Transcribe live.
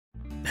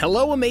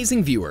Hello,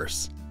 amazing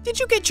viewers. Did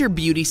you get your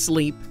beauty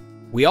sleep?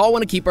 We all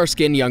want to keep our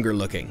skin younger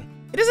looking.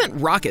 It isn't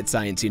rocket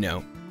science, you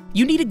know.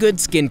 You need a good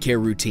skincare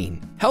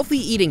routine, healthy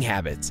eating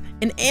habits,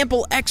 and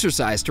ample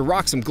exercise to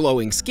rock some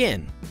glowing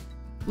skin.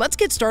 Let's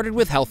get started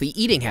with healthy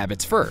eating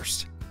habits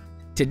first.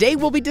 Today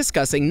we'll be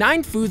discussing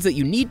 9 foods that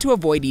you need to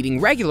avoid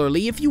eating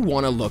regularly if you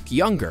want to look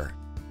younger.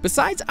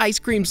 Besides ice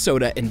cream,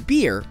 soda, and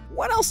beer,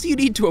 what else do you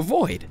need to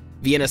avoid?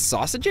 Vienna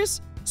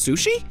sausages?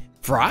 Sushi?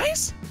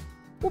 Fries?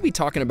 We'll be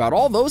talking about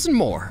all those and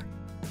more.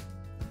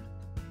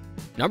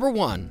 Number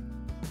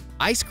 1.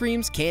 Ice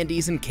creams,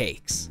 candies, and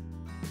cakes.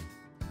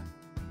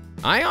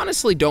 I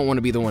honestly don't want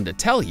to be the one to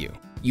tell you.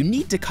 You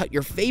need to cut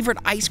your favorite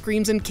ice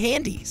creams and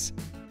candies.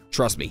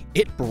 Trust me,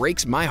 it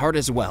breaks my heart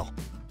as well.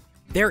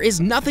 There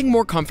is nothing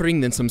more comforting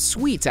than some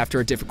sweets after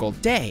a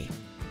difficult day,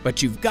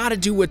 but you've got to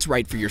do what's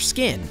right for your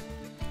skin.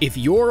 If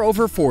you're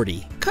over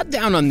 40, cut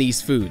down on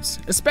these foods,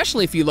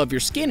 especially if you love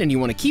your skin and you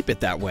want to keep it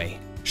that way.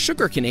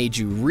 Sugar can age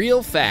you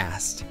real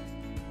fast.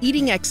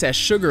 Eating excess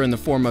sugar in the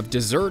form of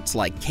desserts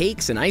like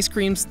cakes and ice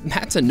creams,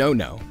 that's a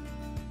no-no.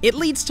 It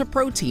leads to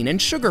protein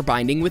and sugar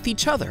binding with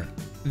each other.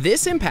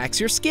 This impacts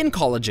your skin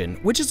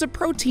collagen, which is a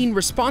protein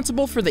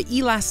responsible for the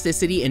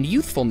elasticity and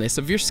youthfulness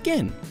of your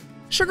skin.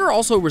 Sugar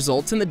also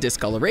results in the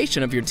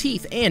discoloration of your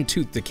teeth and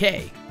tooth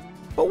decay.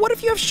 But what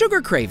if you have sugar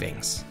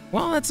cravings?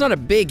 Well, that's not a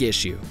big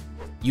issue.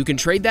 You can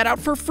trade that out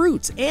for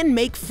fruits and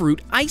make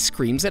fruit ice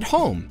creams at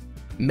home.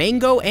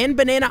 Mango and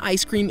banana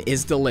ice cream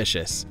is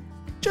delicious.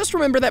 Just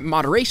remember that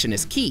moderation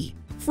is key.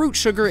 Fruit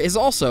sugar is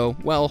also,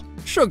 well,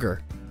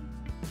 sugar.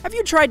 Have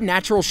you tried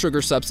natural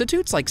sugar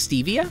substitutes like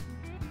stevia?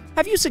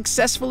 Have you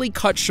successfully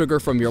cut sugar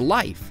from your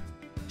life?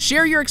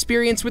 Share your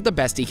experience with the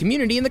Bestie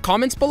community in the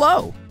comments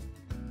below.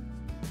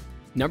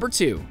 Number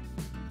 2.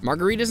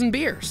 Margaritas and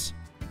beers.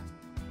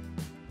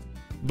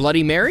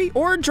 Bloody Mary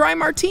or Dry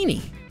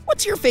Martini?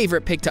 What's your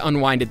favorite pick to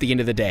unwind at the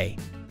end of the day?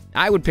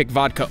 I would pick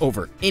vodka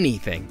over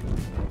anything.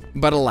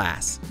 But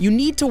alas, you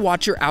need to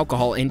watch your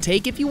alcohol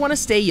intake if you want to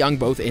stay young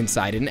both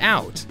inside and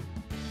out.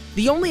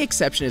 The only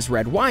exception is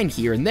red wine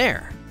here and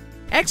there.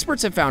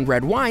 Experts have found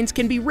red wines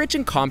can be rich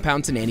in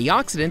compounds and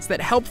antioxidants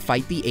that help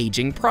fight the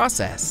aging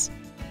process.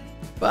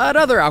 But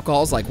other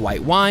alcohols like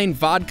white wine,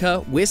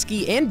 vodka,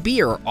 whiskey, and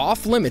beer are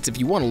off limits if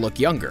you want to look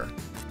younger.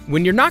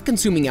 When you're not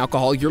consuming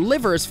alcohol, your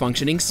liver is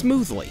functioning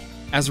smoothly.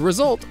 As a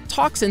result,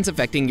 toxins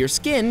affecting your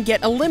skin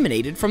get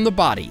eliminated from the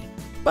body.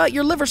 But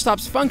your liver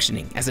stops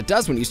functioning, as it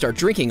does when you start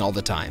drinking all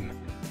the time.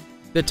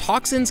 The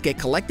toxins get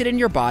collected in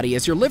your body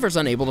as your liver's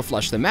unable to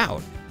flush them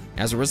out.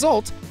 As a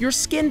result, your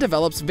skin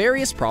develops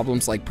various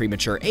problems like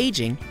premature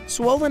aging,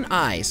 swollen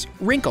eyes,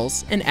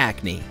 wrinkles, and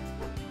acne.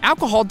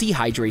 Alcohol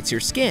dehydrates your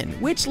skin,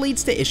 which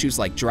leads to issues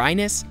like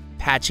dryness,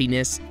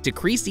 patchiness,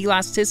 decreased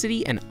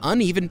elasticity, and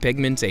uneven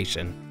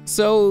pigmentation.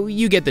 So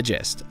you get the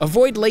gist.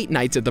 Avoid late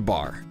nights at the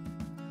bar.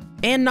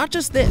 And not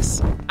just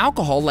this,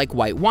 alcohol like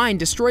white wine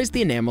destroys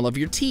the enamel of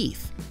your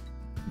teeth.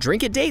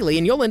 Drink it daily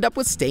and you'll end up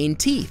with stained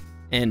teeth.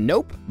 And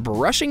nope,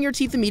 brushing your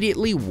teeth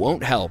immediately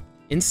won't help.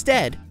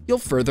 Instead, you'll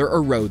further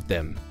erode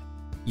them.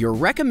 You're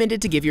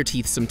recommended to give your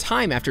teeth some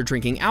time after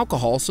drinking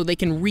alcohol so they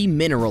can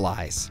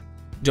remineralize.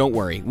 Don't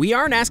worry, we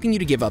aren't asking you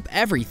to give up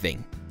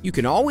everything. You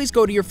can always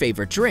go to your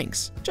favorite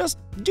drinks. Just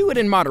do it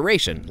in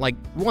moderation, like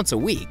once a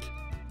week.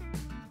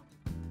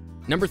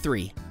 Number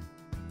 3.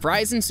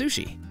 Fries and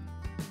sushi.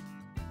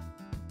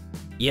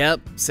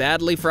 Yep,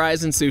 sadly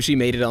fries and sushi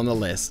made it on the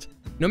list.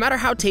 No matter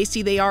how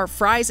tasty they are,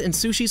 fries and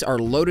sushis are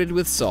loaded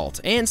with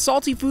salt, and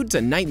salty food's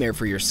a nightmare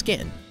for your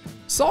skin.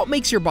 Salt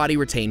makes your body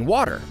retain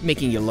water,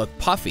 making you look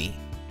puffy.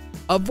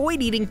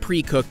 Avoid eating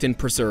pre-cooked and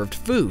preserved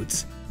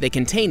foods. They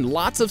contain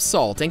lots of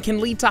salt and can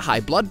lead to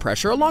high blood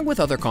pressure along with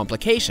other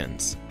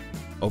complications.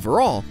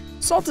 Overall,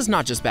 salt is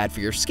not just bad for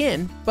your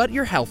skin, but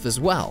your health as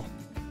well.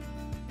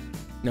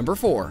 Number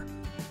 4.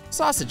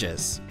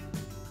 Sausages.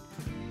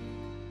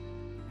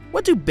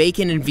 What do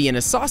bacon and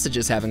Vienna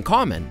sausages have in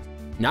common?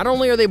 Not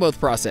only are they both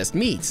processed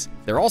meats,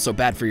 they're also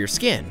bad for your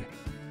skin.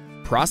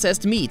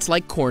 Processed meats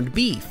like corned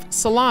beef,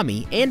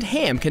 salami, and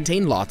ham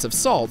contain lots of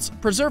salts,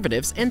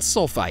 preservatives, and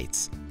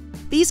sulfites.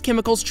 These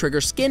chemicals trigger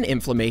skin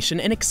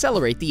inflammation and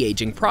accelerate the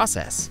aging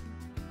process.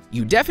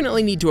 You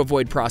definitely need to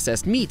avoid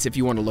processed meats if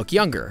you want to look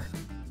younger.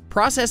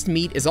 Processed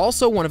meat is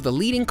also one of the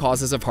leading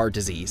causes of heart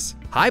disease,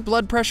 high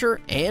blood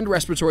pressure, and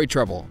respiratory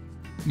trouble.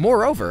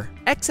 Moreover,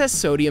 excess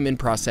sodium in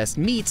processed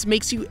meats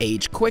makes you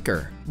age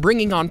quicker,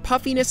 bringing on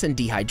puffiness and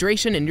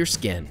dehydration in your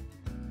skin.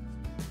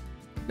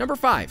 Number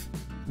 5.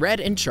 Red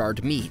and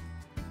charred meat.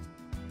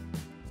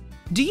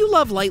 Do you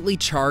love lightly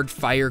charred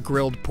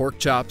fire-grilled pork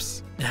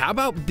chops? How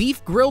about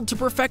beef grilled to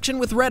perfection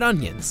with red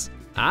onions?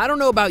 I don't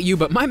know about you,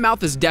 but my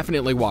mouth is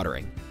definitely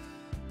watering.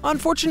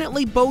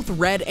 Unfortunately, both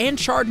red and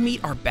charred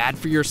meat are bad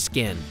for your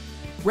skin.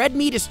 Red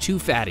meat is too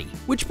fatty,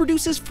 which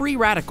produces free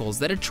radicals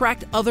that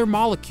attract other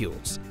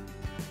molecules.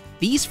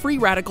 These free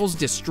radicals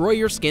destroy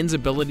your skin's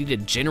ability to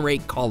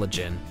generate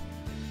collagen.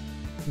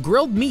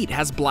 Grilled meat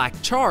has black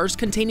chars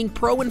containing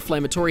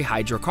pro-inflammatory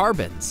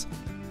hydrocarbons.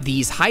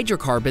 These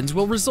hydrocarbons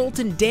will result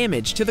in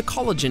damage to the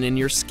collagen in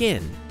your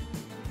skin.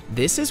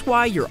 This is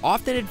why you're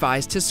often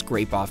advised to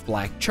scrape off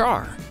black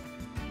char.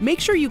 Make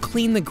sure you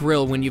clean the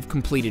grill when you've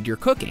completed your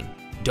cooking.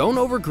 Don't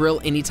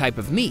overgrill any type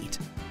of meat.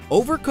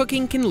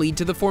 Overcooking can lead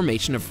to the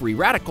formation of free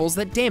radicals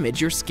that damage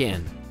your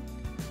skin.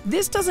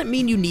 This doesn't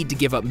mean you need to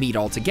give up meat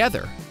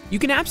altogether. You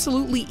can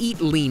absolutely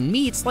eat lean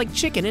meats like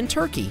chicken and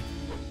turkey.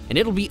 And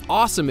it'll be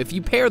awesome if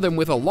you pair them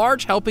with a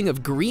large helping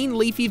of green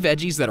leafy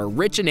veggies that are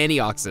rich in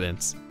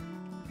antioxidants.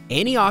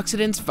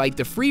 Antioxidants fight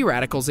the free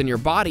radicals in your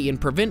body and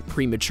prevent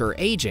premature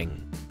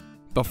aging.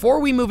 Before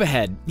we move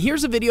ahead,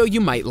 here's a video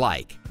you might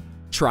like.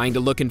 Trying to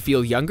look and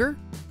feel younger?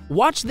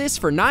 Watch this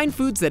for 9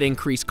 foods that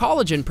increase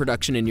collagen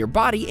production in your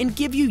body and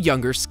give you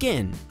younger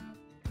skin.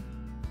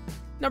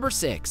 Number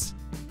 6.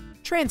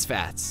 Trans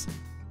fats.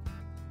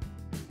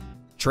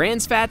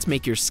 Trans fats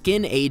make your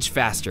skin age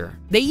faster.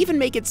 They even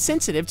make it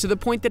sensitive to the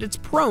point that it's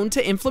prone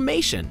to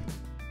inflammation.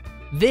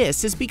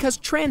 This is because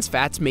trans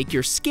fats make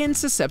your skin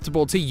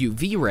susceptible to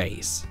UV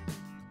rays.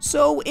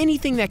 So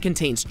anything that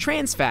contains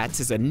trans fats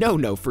is a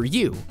no-no for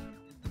you.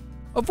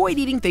 Avoid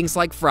eating things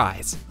like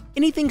fries,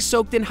 anything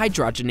soaked in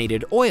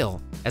hydrogenated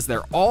oil, as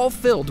they're all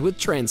filled with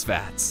trans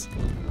fats.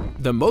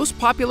 The most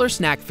popular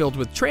snack filled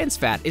with trans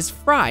fat is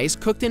fries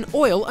cooked in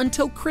oil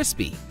until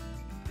crispy.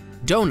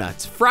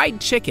 Donuts, fried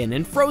chicken,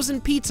 and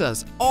frozen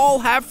pizzas all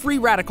have free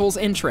radicals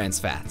and trans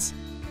fats.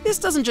 This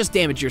doesn't just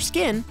damage your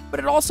skin, but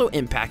it also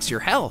impacts your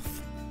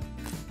health.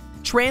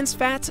 Trans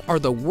fats are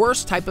the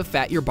worst type of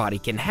fat your body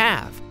can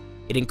have.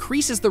 It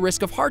increases the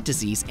risk of heart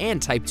disease and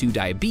type 2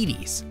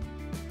 diabetes.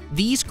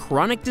 These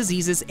chronic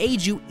diseases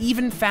age you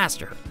even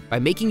faster by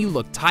making you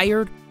look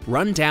tired,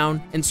 run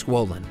down, and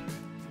swollen.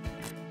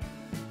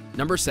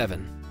 Number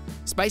 7.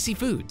 Spicy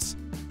foods.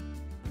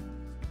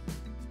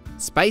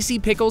 Spicy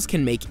pickles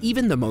can make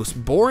even the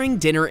most boring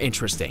dinner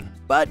interesting,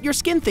 but your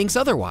skin thinks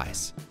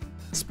otherwise.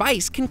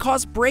 Spice can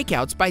cause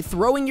breakouts by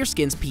throwing your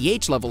skin's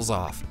pH levels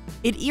off.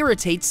 It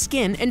irritates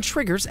skin and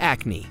triggers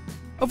acne.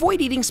 Avoid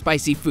eating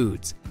spicy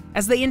foods,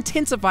 as they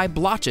intensify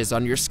blotches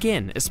on your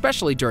skin,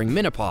 especially during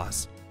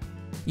menopause.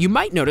 You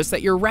might notice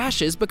that your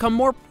rashes become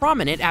more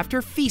prominent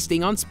after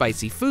feasting on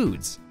spicy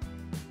foods.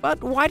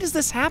 But why does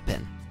this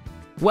happen?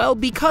 Well,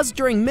 because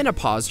during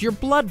menopause, your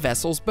blood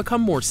vessels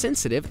become more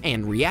sensitive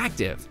and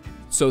reactive.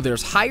 So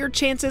there's higher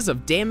chances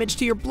of damage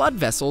to your blood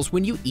vessels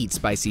when you eat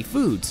spicy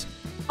foods.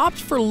 Opt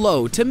for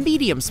low to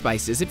medium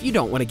spices if you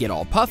don't want to get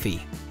all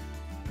puffy.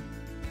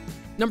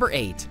 Number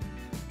 8.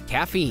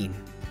 Caffeine.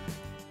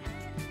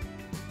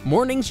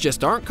 Mornings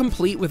just aren't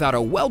complete without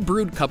a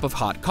well-brewed cup of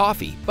hot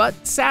coffee, but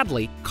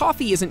sadly,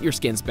 coffee isn't your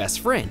skin's best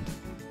friend.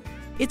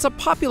 It's a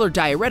popular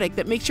diuretic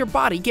that makes your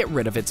body get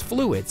rid of its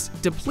fluids,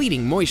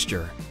 depleting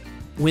moisture.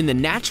 When the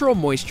natural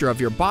moisture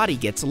of your body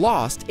gets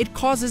lost, it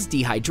causes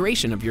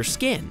dehydration of your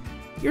skin.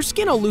 Your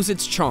skin will lose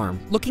its charm,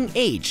 looking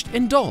aged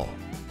and dull.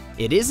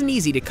 It isn't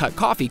easy to cut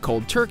coffee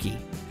cold turkey.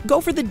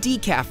 Go for the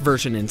decaf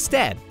version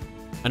instead.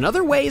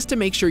 Another way is to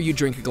make sure you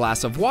drink a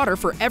glass of water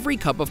for every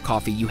cup of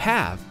coffee you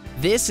have.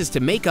 This is to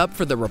make up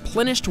for the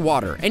replenished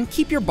water and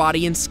keep your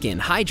body and skin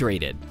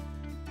hydrated.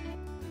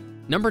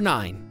 Number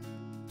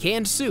 9.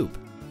 Canned soup.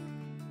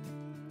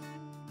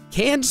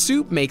 Canned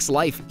soup makes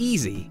life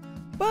easy,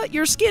 but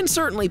your skin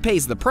certainly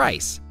pays the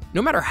price.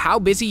 No matter how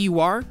busy you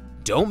are,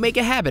 don't make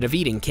a habit of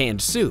eating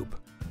canned soup.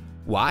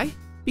 Why?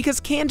 Because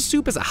canned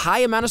soup has a high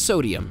amount of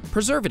sodium,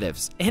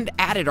 preservatives, and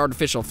added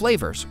artificial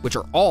flavors, which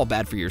are all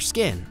bad for your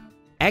skin.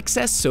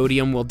 Excess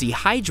sodium will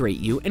dehydrate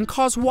you and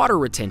cause water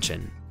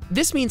retention.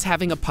 This means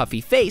having a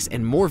puffy face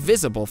and more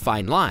visible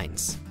fine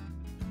lines.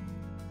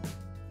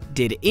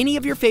 Did any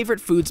of your favorite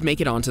foods make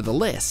it onto the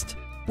list?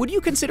 Would you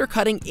consider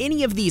cutting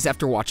any of these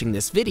after watching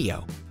this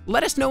video?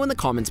 Let us know in the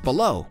comments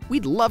below.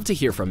 We'd love to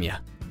hear from you.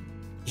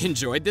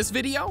 Enjoyed this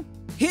video?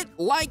 Hit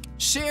like,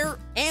 share,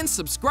 and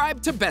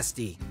subscribe to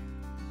Bestie.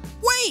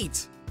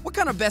 Wait! What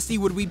kind of Bestie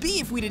would we be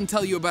if we didn't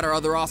tell you about our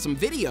other awesome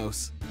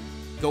videos?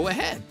 Go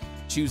ahead,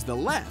 choose the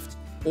left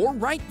or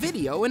right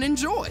video and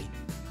enjoy.